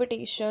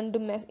competition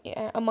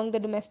among the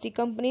domestic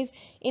companies,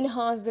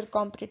 enhance their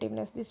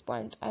competitiveness. This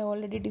point I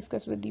already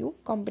discussed with you,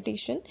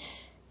 competition.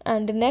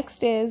 And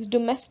next is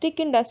domestic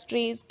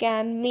industries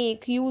can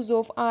make use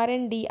of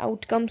R&D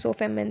outcomes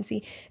of MNC.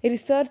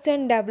 Research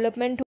and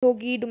development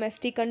होगी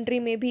domestic country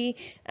में भी,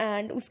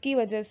 and उसकी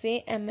वजह से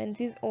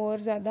MNCs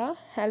और ज़्यादा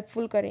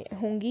helpful करें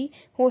होंगी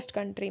होस्ट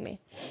कंट्री में।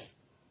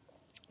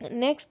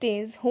 Next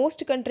is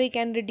host country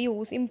can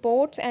reduce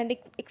imports and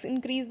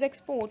increase the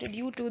export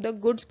due to the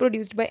goods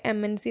produced by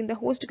MNC in the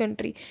host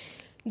country.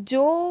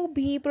 जो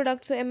भी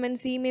प्रोडक्ट्स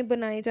MNC में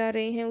बनाए जा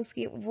रहे हैं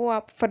उसकी वो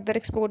आप फर्दर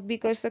एक्सपोर्ट भी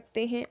कर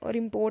सकते हैं और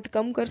इंपोर्ट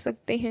कम कर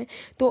सकते हैं,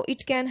 तो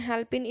it can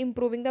help in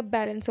improving the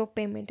balance of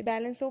payment.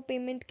 Balance of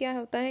payment क्या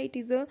होता है? It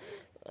is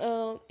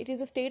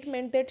a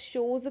statement that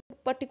shows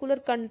particular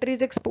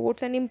countries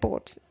exports and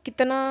imports,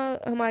 कितना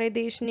हमारे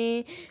देश ने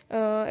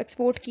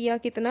एक्सपोर्ट किया,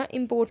 कितना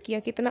इंपोर्ट किया,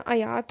 कितना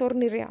आयात और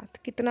निर्यात,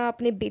 कितना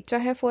आपने बेचा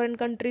है फॉरेन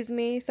कंट्रीज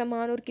में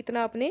सामान और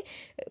कितना आपने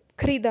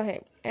खरीदा है,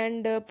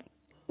 एंड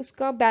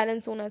उसका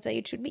बैलेंस होना चाहिए,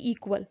 इट शुड बी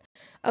इक्वल।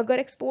 अगर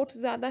एक्सपोर्ट्स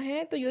ज़्यादा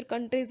हैं तो your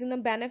country is in the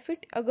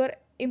benefit, अगर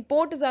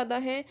इम्पोर्ट ज़्यादा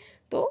है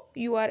तो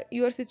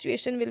your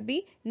situation will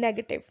be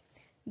negative.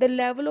 The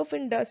level of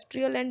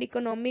industrial and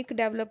economic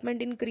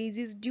development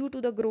increases due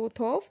to the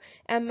growth of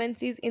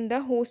MNCs in the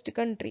host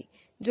country.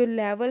 जो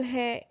level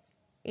है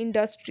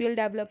industrial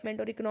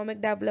development और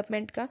economic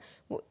development का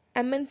वो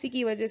MNC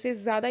की वजह से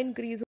ज़्यादा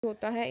इंक्रीज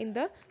होता है in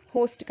the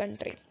host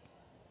country.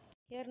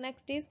 Here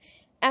next is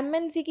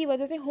MNC की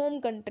वजह से होम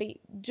कंट्री,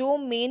 जो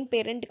मेन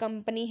पेरेंट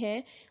कंपनी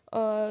है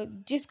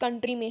जिस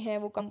कंट्री में है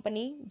वो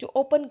कंपनी जो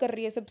ओपन कर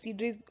रही है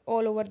subsidiaries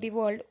all over the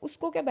world,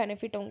 उसको क्या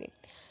बेनिफिट होंगे?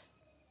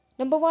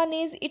 Number one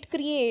is it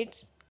creates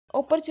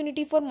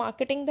opportunity for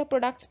marketing the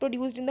products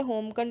produced in the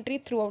home country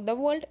throughout the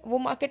world. वो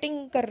marketing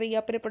कर रही है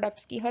अपने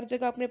products की, हर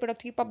जगह अपने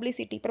products की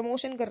publicity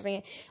promotion कर रहे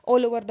हैं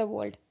all over the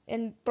world,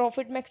 and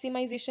profit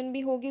maximization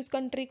भी होगी उस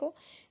country को,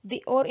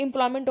 और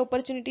employment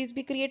opportunities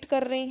भी create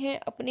कर रहे हैं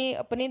अपने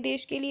अपने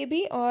देश के लिए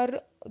भी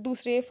और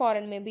दूसरे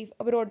फॉरेन में भी,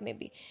 अब्रॉड में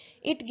भी।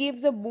 It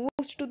gives a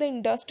boost to the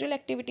industrial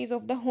activities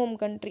of the home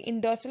country,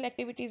 industrial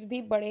activities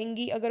भी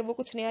बढ़ेंगी अगर वो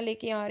कुछ नया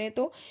लेके आ रहे हैं,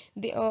 तो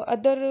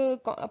अदर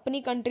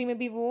अपनी कंट्री में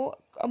भी वो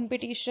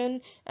competition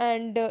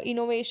and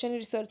innovation,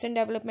 research and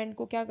development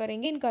को क्या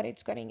करेंगे?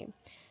 इनकरेज करेंगे।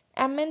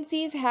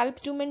 MNCs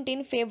help to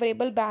maintain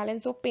favorable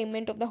balance of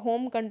payment of the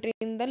home country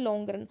in the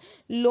long run.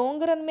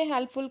 Long run में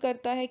हेल्पफुल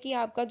करता है कि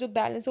आपका जो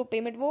बैलेंस ऑफ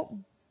पेमेंट वो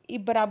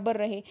बराबर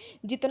रहे,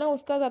 जितना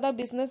उसका ज़्यादा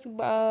बिजनेस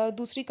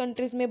दूसरी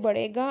कंट्रीज में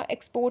बढ़ेगा,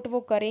 एक्सपोर्ट वो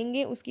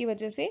करेंगे, उसकी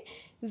वजह से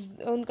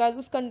उनका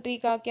उस कंट्री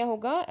का क्या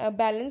होगा?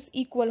 बैलेंस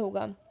इक्वल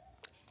होगा,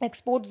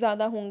 एक्सपोर्ट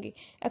ज़्यादा होंगे,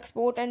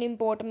 एक्सपोर्ट एंड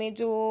इम्पोर्ट में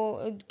जो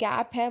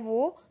गैप है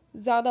वो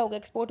ज़्यादा होगा,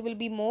 एक्सपोर्ट विल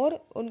बी मोर,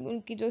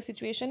 उनकी जो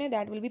सिचुएशन है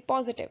that will be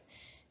positive.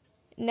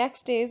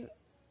 Next is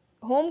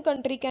home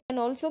country can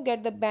also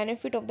get the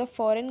benefit of the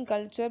foreign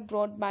culture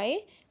brought by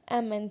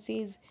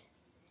MNCs.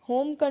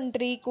 Home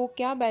country को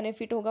क्या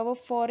बेनिफिट होगा? वो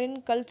फॉरेन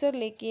कल्चर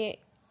लेके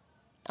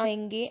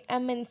आएंगे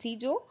MNC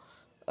जो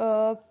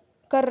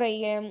कर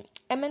रही है।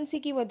 MNC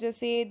की वजह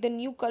से the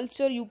new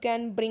culture you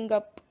can bring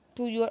up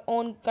to your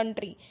own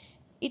country,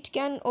 it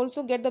can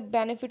also get the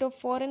benefit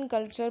of foreign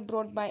culture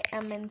brought by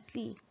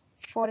MNC।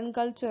 Foreign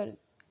culture,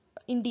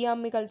 India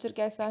में कल्चर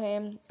कैसा है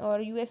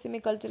और यूएसए में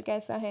कल्चर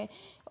कैसा है,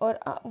 और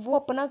वो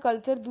अपना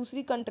कल्चर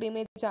दूसरी कंट्री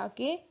में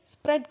जाके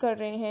स्प्रेड कर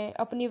रहे हैं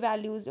अपनी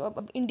वैल्यूज।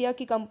 अब इंडिया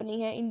की कंपनी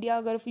है, इंडिया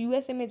अगर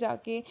यूएसए में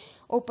जाके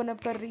ओपन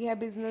अप कर रही है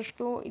बिजनेस,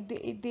 तो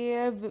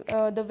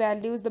there the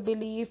values, the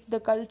belief,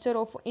 the culture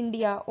of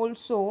India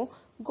also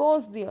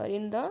goes there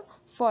in the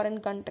foreign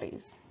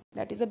countries,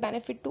 that is a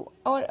benefit to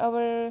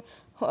our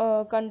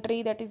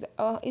country, that is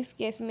इस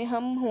case में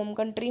हम होम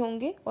कंट्री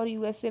होंगे और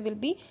USA will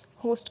be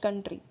host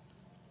country.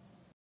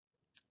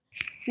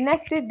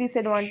 Next is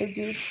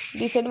disadvantages.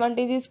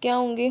 Disadvantages क्या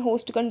होंगे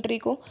host country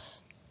को?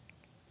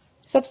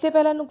 सबसे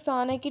पहला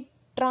नुकसान है कि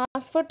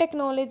ट्रांसफर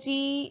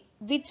टेक्नोलॉजी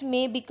विच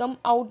में become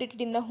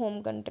outdated in the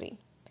home country.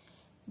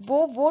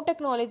 वो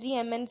टेक्नोलॉजी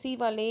एमएनसी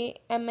वाले,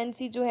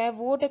 एमएनसी जो है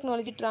वो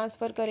टेक्नोलॉजी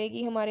ट्रांसफ़र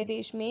करेगी हमारे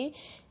देश में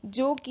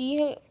जो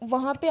कि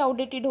वहाँ पे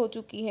आउटडेटेड हो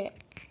चुकी है।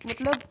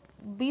 मतलब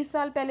 20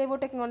 साल पहले वो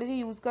टेक्नोलॉजी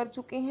यूज़ कर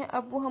चुके हैं,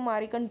 अब वो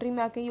हमारी कंट्री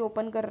में आके ही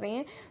ओपन कर रहे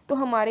हैं, तो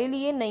हमारे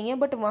लिए नहीं है,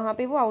 बट वहाँ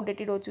पे वो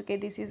आउटडेटेड हो चुके हैं।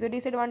 This is a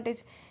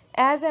disadvantage.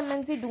 As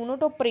MNC do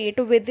not operate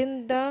with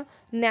in the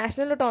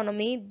national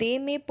autonomy, they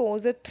may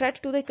pose a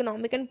threat to the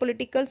economic and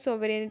political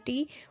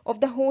sovereignty of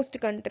the host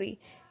country.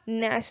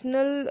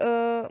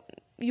 National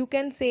you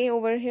can say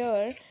over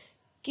here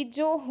कि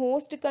जो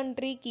host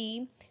country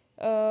की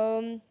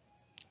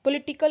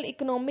political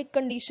economic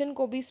condition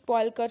को भी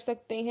spoil कर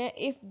सकते हैं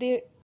if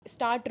they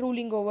start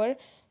ruling over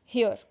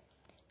here.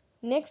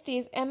 Next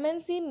is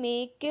MNC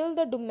में kill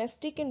the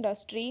domestic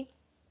industry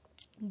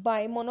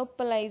by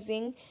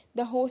मोनोपोलाइजिंग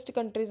the host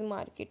countries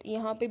market.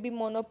 यहाँ पे भी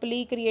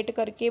मोनोपोली क्रिएट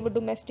करके वो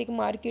डोमेस्टिक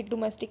मार्केट,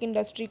 डोमेस्टिक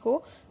इंडस्ट्री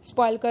को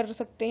स्पॉइल कर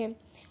सकते हैं।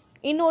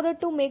 In order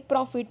to make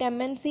profit,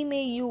 MNC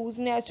may use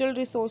natural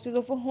resources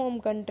of a home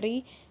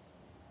country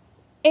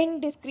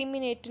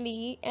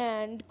indiscriminately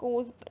and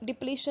cause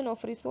depletion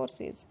of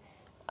resources.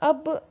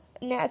 अब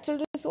नेचुरल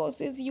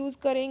रिसोर्सेज यूज़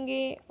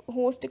करेंगे,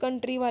 होस्ट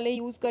कंट्री वाले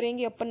use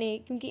करेंगे अपने,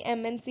 क्योंकि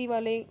एमएनसी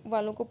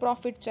वालों को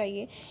प्रॉफिट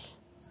चाहिए।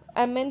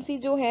 एमएनसी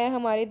जो है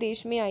हमारे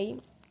देश में आई,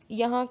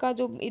 यहाँ का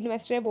जो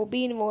इन्वेस्टर है वो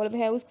भी इन्वॉल्व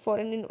है उस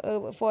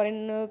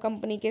फॉरेन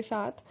कंपनी के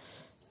साथ,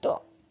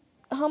 तो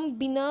हम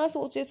बिना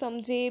सोचे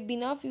समझे,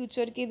 बिना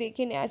फ्यूचर के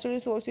देखे नेचुरल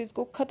रिसोर्सेज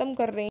को ख़त्म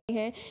कर रहे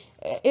हैं,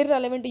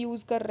 इररेलेवेंट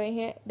यूज़ कर रहे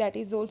हैं। That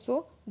is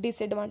also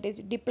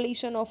disadvantage.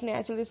 Depletion of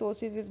natural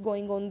resources is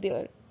going on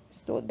their,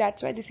 so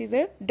that's why this is a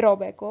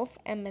drawback of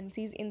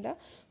MNCs in the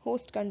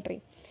host country.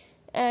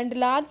 And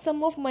large sum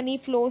of money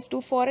flows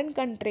to foreign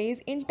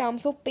countries in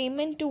terms of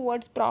payment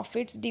towards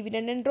profits,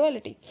 dividend and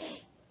royalty.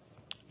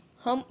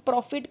 हम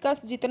profit का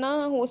जितना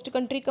host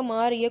country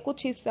कमा रही है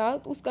कुछ हिस्सा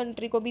उस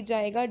country को भी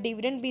जाएगा,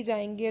 डिविडेंड भी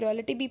जाएंगे,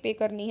 रॉयल्टी भी पे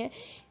करनी है।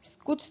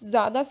 कुछ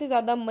ज़्यादा से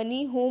ज़्यादा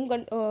मनी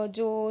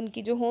जो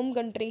उनकी जो होम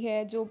कंट्री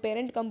है, जो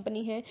पेरेंट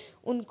कंपनी है,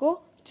 उनको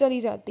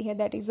चली जाती है।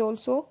 That is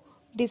also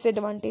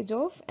disadvantage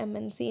of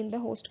MNC in the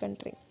host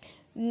country.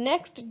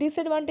 Next,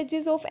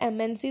 disadvantages of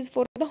MNCs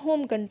for the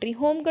home country.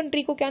 Home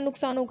country को क्या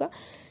नुकसान होगा?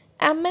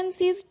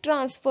 MNCs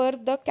transfer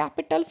the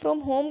capital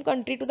from home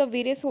country to the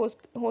various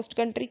host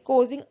country,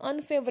 causing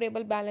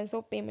unfavorable balance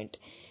of payment.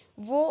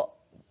 वो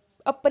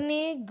अपने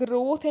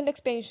growth and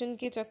expansion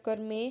के चक्कर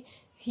में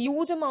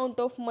huge amount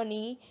of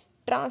money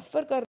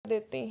transfer कर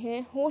देते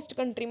हैं, होस्ट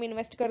कंट्री में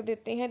इन्वेस्ट कर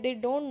देते हैं। They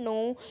don't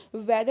know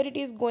whether it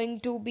is going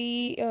to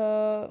be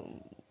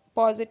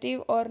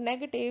positive और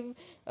नेगेटिव,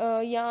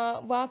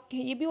 या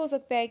ये भी हो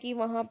सकता है कि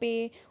वहाँ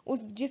पे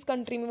उस जिस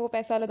कंट्री में वो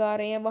पैसा लगा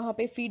रहे हैं वहाँ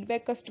पे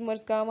फीडबैक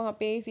कस्टमर्स का, वहाँ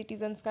पे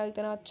सिटीजन्स का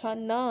इतना अच्छा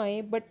ना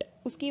आए, बट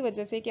उसकी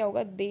वजह से क्या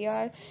होगा, they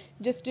are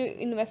just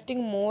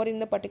investing more in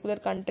the particular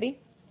country,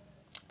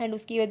 and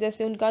उसकी वजह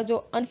से उनका जो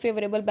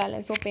अनफेवरेबल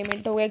बैलेंस ऑफ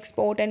पेमेंट होगा,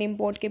 एक्सपोर्ट एंड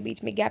इम्पोर्ट के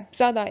बीच में गैप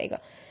ज़्यादा आएगा।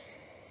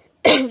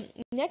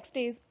 Next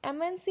is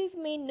MNCs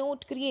may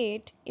not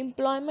create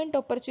employment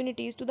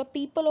opportunities to the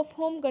people of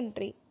home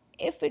country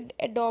if it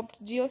adopts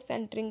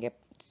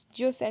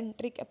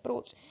geocentric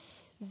approach.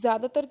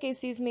 ज़्यादातर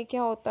केसेस में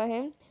क्या होता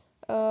है,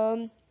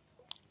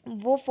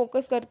 वो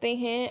फोकस करते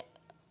हैं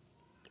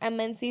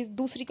MNCs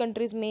दूसरी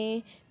कंट्रीज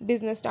में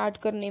बिजनेस स्टार्ट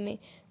करने में,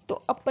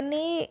 तो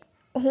अपने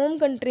होम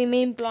कंट्री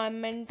में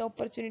एम्प्लॉयमेंट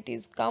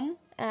अपॉर्चुनिटीज़ कम,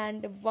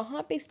 एंड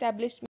वहाँ पे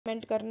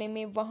इस्टेब्लिशमेंट करने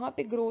में, वहाँ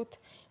पे ग्रोथ,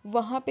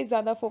 वहाँ पे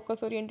ज़्यादा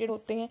फोकस ओरिएंटेड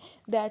होते हैं।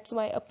 दैट्स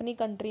वाई अपनी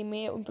कंट्री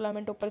में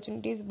एम्प्लॉयमेंट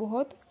अपॉर्चुनिटीज़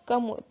बहुत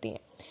कम होती हैं।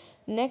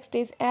 Next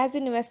is as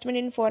investment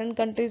in foreign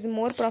countries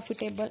more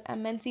profitable,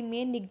 MNC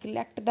में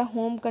neglect the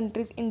home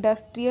countries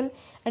industrial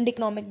and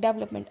economic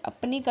development.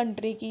 अपनी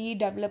कंट्री की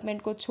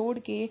डेवलपमेंट को छोड़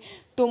के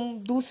तुम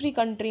दूसरी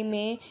कंट्री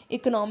में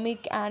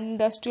इकोनॉमिक एंड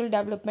इंडस्ट्रियल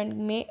डेवलपमेंट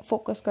में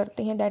फोकस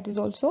करते हैं। That is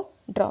also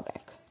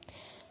drawback.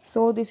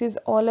 So this is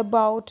all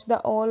about the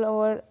all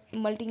our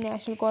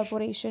multinational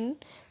corporation.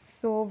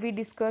 So we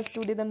discussed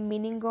today the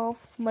meaning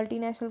of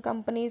multinational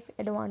companies,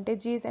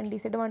 advantages and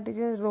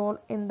disadvantages, role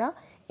in the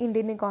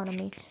Indian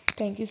economy.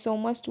 Thank you so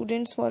much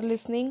students for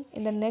listening.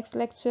 In the next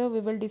lecture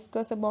we will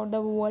discuss about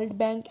the World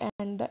Bank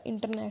and the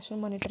International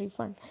Monetary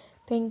Fund.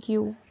 Thank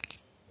you.